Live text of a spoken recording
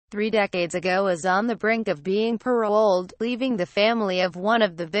3 decades ago is on the brink of being paroled, leaving the family of one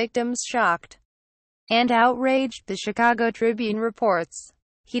of the victims shocked and outraged, the Chicago Tribune reports.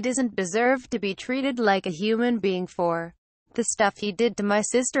 He doesn't deserve to be treated like a human being for the stuff he did to my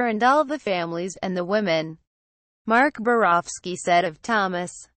sister and all the families and the women, Mark Borowski said of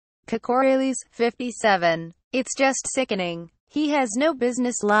Thomas Kokoraleis, 57. It's just sickening. He has no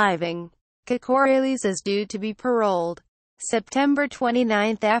business living. Kokoraleis is due to be paroled September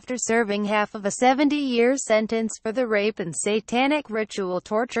 29 after serving half of a 70-year sentence for the rape and satanic ritual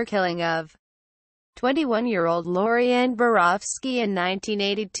torture killing of 21-year-old Lorry Ann Borowski in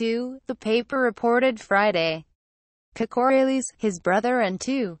 1982, the paper reported Friday. Kokoraleis, his brother and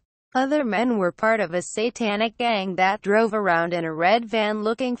 2 other men were part of a satanic gang that drove around in a red van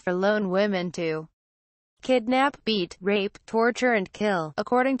looking for lone women to kidnap, beat, rape, torture and kill,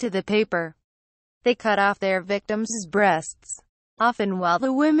 according to the paper. They cut off their victims' breasts, often while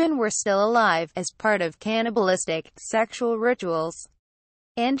the women were still alive, as part of cannibalistic, sexual rituals.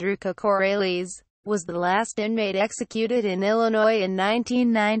 Andrew Kokoraleis was the last inmate executed in Illinois in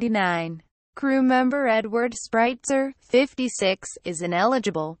 1999. Crew member Edward Spreitzer, 56, is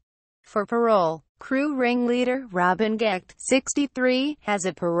ineligible for parole. Crew ringleader Robin Gecht, 63, has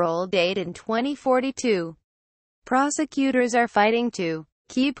a parole date in 2042. Prosecutors are fighting to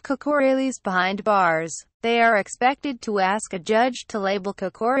keep Kokoraleis behind bars. They are expected to ask a judge to label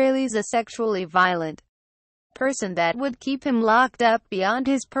Kokoraleis a sexually violent person that would keep him locked up beyond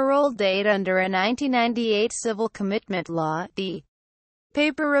his parole date under a 1998 civil commitment law, the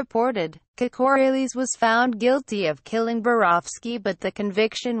paper reported. Kokoraleis was found guilty of killing Borowski, but the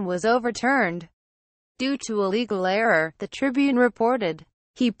conviction was overturned due to a legal error, the Tribune reported.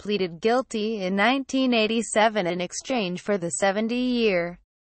 He pleaded guilty in 1987 in exchange for the 70-year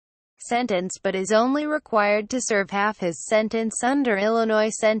sentence, but is only required to serve half his sentence under Illinois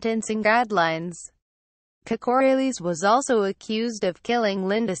sentencing guidelines. Kokoraleis was also accused of killing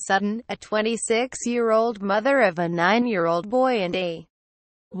Linda Sutton, a 26-year-old mother of a 9-year-old boy and a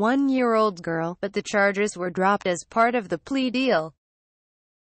 1-year-old girl, but the charges were dropped as part of the plea deal.